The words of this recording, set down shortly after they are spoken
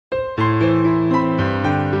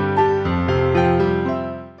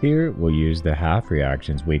use the half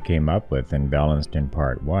reactions we came up with and balanced in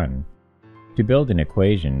part 1 to build an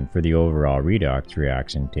equation for the overall redox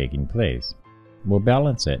reaction taking place. We'll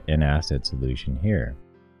balance it in acid solution here.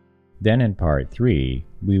 Then in part 3,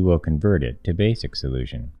 we will convert it to basic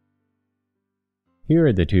solution. Here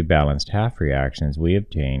are the two balanced half reactions we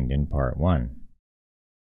obtained in part 1.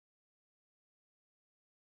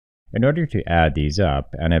 In order to add these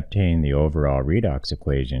up and obtain the overall redox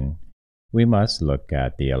equation, we must look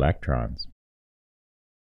at the electrons.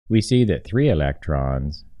 We see that 3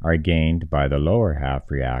 electrons are gained by the lower half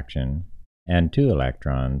reaction and 2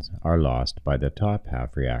 electrons are lost by the top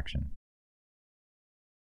half reaction.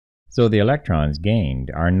 So the electrons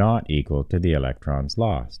gained are not equal to the electrons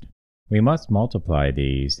lost. We must multiply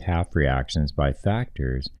these half reactions by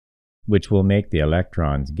factors which will make the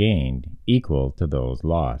electrons gained equal to those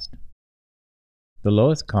lost. The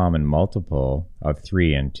lowest common multiple of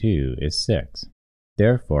 3 and 2 is 6.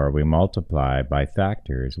 Therefore, we multiply by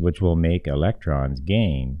factors which will make electrons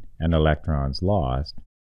gained and electrons lost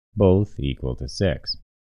both equal to 6.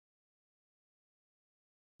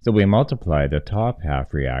 So we multiply the top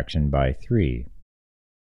half reaction by 3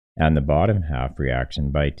 and the bottom half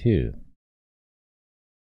reaction by 2.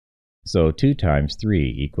 So 2 times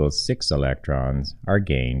 3 equals 6 electrons are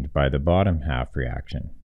gained by the bottom half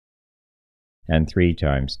reaction. And 3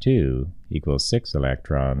 times 2 equals 6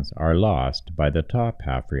 electrons are lost by the top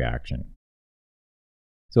half reaction.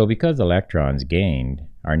 So because electrons gained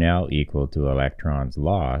are now equal to electrons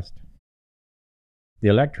lost, the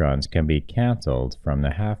electrons can be cancelled from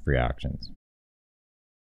the half reactions.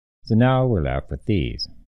 So now we're left with these.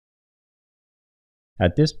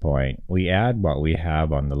 At this point, we add what we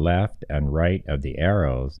have on the left and right of the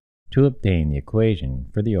arrows to obtain the equation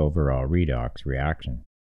for the overall redox reaction.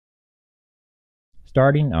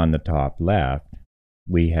 Starting on the top left,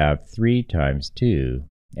 we have 3 times 2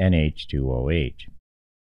 NH2OH,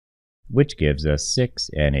 which gives us 6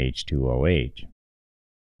 NH2OH.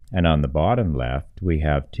 And on the bottom left, we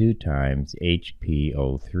have 2 times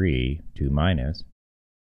HPO3, 2-,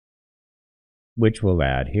 which we'll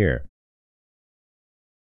add here,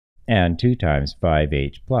 and 2 times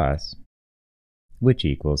 5H+, which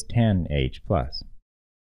equals 10H+.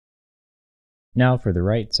 Now for the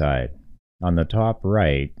right side. On the top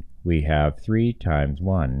right, we have 3 times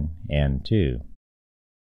 1 N2,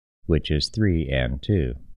 which is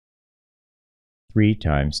 3N2. 3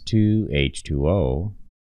 times 2 H2O,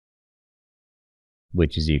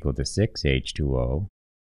 which is equal to 6 H2O,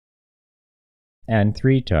 and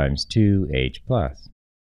 3 times 2 H+,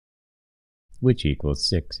 which equals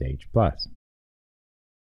 6 H+.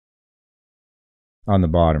 On the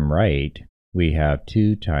bottom right, we have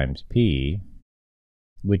 2 times P,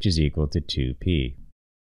 which is equal to 2P,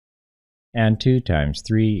 and 2 times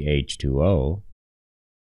 3 H2O,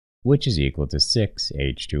 which is equal to 6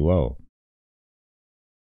 H2O.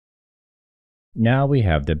 Now we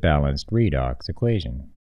have the balanced redox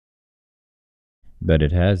equation, but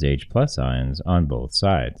it has H+ ions on both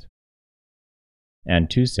sides, and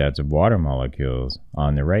 2 sets of water molecules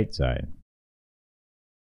on the right side.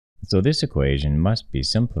 So this equation must be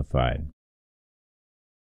simplified.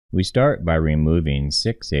 We start by removing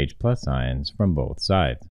 6 H+ ions from both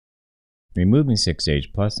sides. Removing 6 H+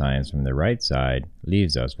 ions from the right side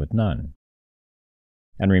leaves us with none.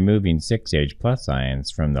 And removing 6 H+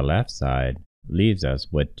 ions from the left side leaves us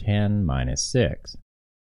with 10 minus 6,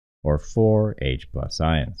 or 4 H+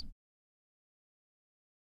 ions.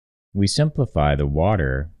 We simplify the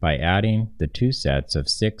water by adding the 2 sets of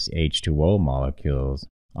 6 H2O molecules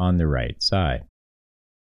on the right side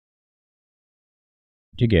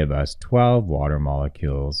to give us 12 water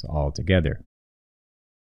molecules altogether.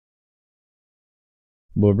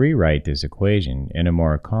 We'll rewrite this equation in a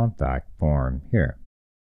more compact form here.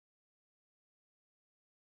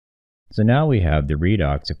 So now we have the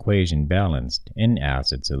redox equation balanced in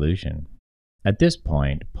acid solution. At this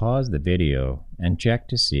point, pause the video and check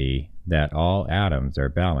to see that all atoms are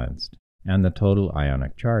balanced and the total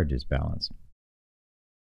ionic charge is balanced.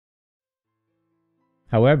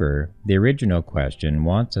 However, the original question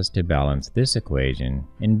wants us to balance this equation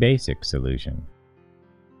in basic solution.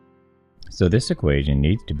 So this equation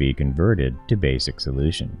needs to be converted to basic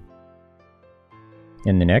solution.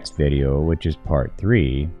 In the next video, which is part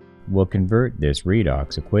 3, we'll convert this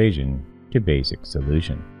redox equation to basic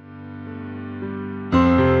solution.